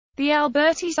The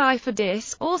Alberti cipher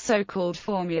disk, also called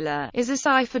formula, is a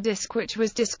cipher disk which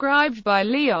was described by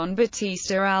Leon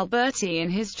Battista Alberti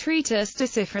in his treatise De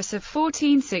Cifris of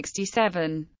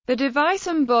 1467. The device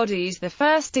embodies the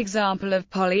first example of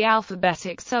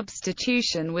polyalphabetic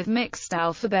substitution with mixed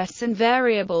alphabets and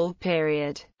variable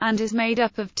period, and is made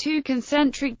up of two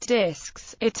concentric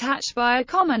disks, attached by a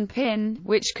common pin,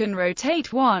 which can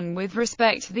rotate one with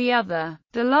respect to the other.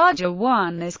 The larger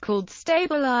one is called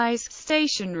stabilize,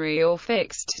 stationary or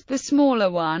fixed. The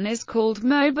smaller one is called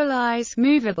mobilize,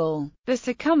 movable. The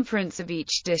circumference of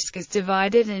each disk is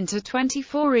divided into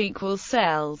 24 equal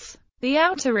cells. The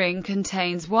outer ring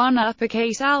contains one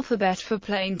uppercase alphabet for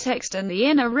plain text and the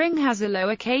inner ring has a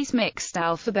lowercase mixed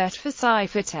alphabet for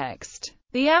ciphertext.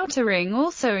 The outer ring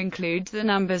also includes the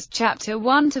numbers chapter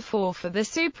 1 to 4 for the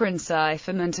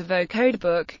superencipherment of a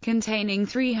codebook containing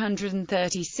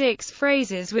 336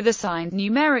 phrases with assigned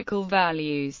numerical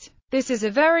values. This is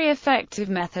a very effective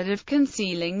method of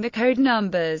concealing the code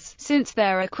numbers, since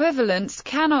their equivalents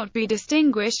cannot be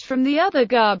distinguished from the other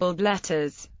garbled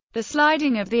letters. The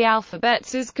sliding of the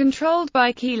alphabets is controlled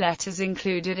by key letters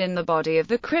included in the body of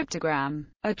the cryptogram.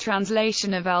 A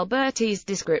translation of Alberti's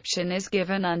description is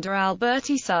given under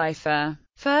Alberti cipher.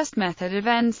 First method of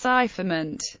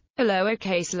encipherment. A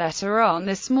lowercase letter on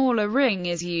the smaller ring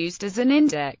is used as an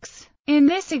index. In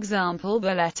this example,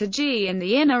 the letter G in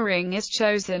the inner ring is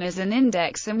chosen as an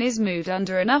index and is moved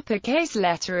under an uppercase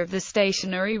letter of the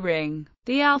stationary ring.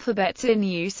 The alphabets in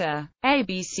use are A,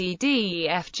 B, C, D, E,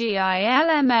 F, G, I,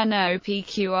 L, M, N, O, P,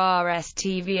 Q, R, S,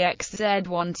 T, V, X, Z,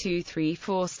 1, 2, 3,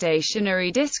 4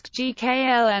 stationary disk, G, K,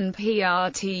 L, N, P, R,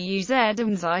 T, U, Z,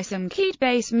 and Xisum keyed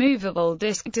base movable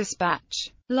disk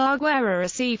dispatch. Laguerre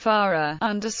cipher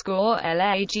underscore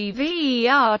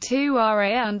LAGVER 2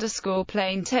 RA underscore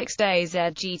plain text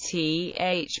AZGT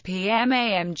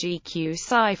HPMAMGQ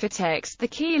ciphertext. The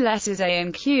key letters A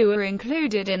and Q are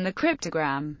included in the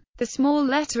cryptogram. The small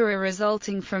letter A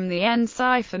resulting from the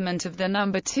encipherment of the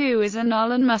number 2 is a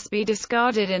null and must be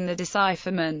discarded in the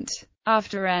decipherment.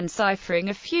 After enciphering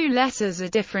a few letters, a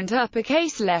different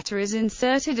uppercase letter is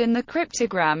inserted in the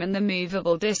cryptogram and the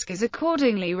movable disk is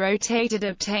accordingly rotated,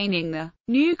 obtaining the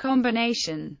new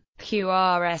combination.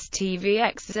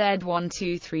 QRSTVXZ 1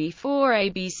 2 3 4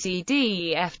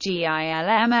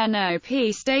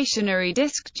 ABCDEFGILMNOP stationary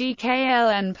disk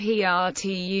GKLNPRTUZ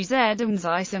and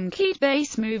Xisum keyed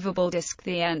base movable disk.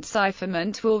 The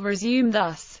encipherment will resume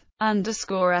thus.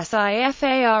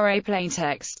 _SIFARA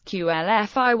plaintext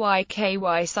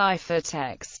QLFIYKY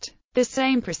ciphertext. The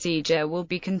same procedure will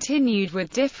be continued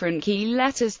with different key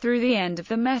letters through the end of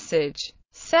the message.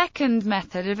 Second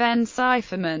method of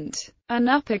encipherment. An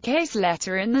uppercase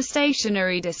letter in the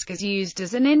stationary disk is used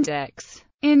as an index.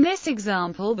 In this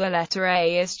example, the letter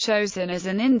A is chosen as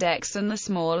an index and the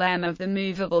small m of the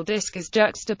movable disk is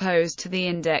juxtaposed to the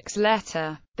index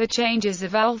letter. The changes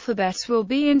of alphabet will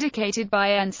be indicated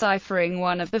by enciphering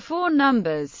one of the four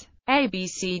numbers. A, B,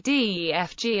 C, D, E,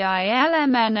 F, G, I, L,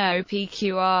 M, N, O, P,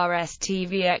 Q, R, S, T,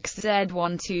 V, X, Z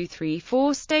 1 2 3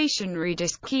 4 stationary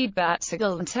disk keyed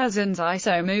Batsigel and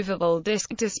Xisum movable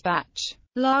disk dispatch.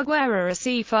 Laguerre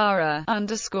cipher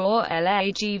underscore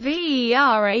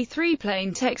LAGVERA 3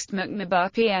 plain text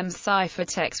McNabb PM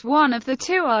ciphertext. One of the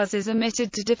two R's is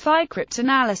omitted to defy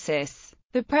cryptanalysis.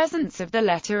 The presence of the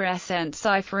letter S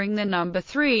enciphering the number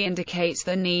 3 indicates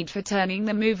the need for turning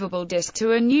the movable disk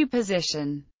to a new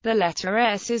position. The letter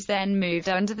S is then moved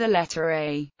under the letter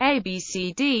A. A, B,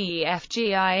 C, D, E, F,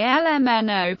 G, I, L, M, N,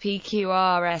 O, P, Q,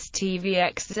 R, S, T, V,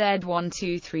 X, Z 1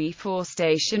 2 3 4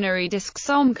 stationary disk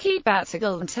SOM key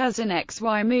Batsigel and Xisum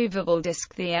XY movable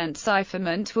disk. The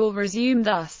encipherment will resume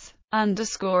thus.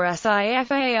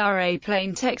 _SIFARA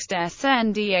plain text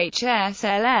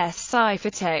SNDHSLS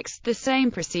ciphertext. The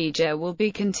same procedure will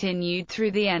be continued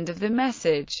through the end of the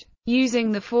message,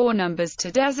 using the four numbers to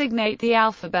designate the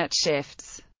alphabet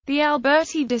shifts. The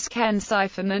Alberti disk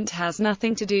encipherment has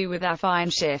nothing to do with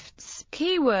affine shifts,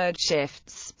 keyword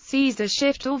shifts, Caesar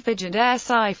shift or Vigenère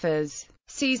ciphers.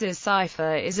 Caesar's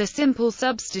cipher is a simple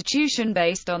substitution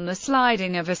based on the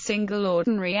sliding of a single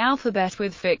ordinary alphabet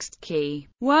with fixed key.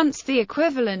 Once the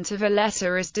equivalent of a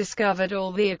letter is discovered,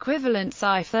 all the equivalent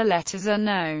cipher letters are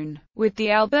known. With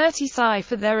the Alberti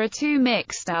cipher there are two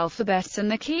mixed alphabets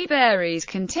and the key varies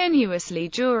continuously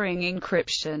during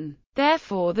encryption.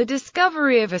 Therefore, the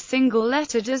discovery of a single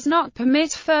letter does not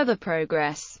permit further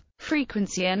progress.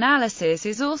 Frequency analysis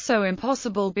is also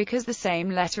impossible because the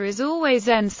same letter is always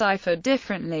enciphered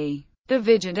differently. The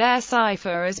Vigenère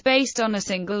cipher is based on a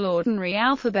single ordinary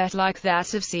alphabet like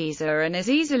that of Caesar and is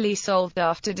easily solved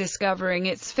after discovering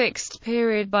its fixed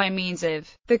period by means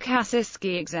of the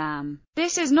Kasiski exam.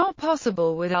 This is not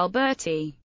possible with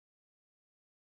Alberti.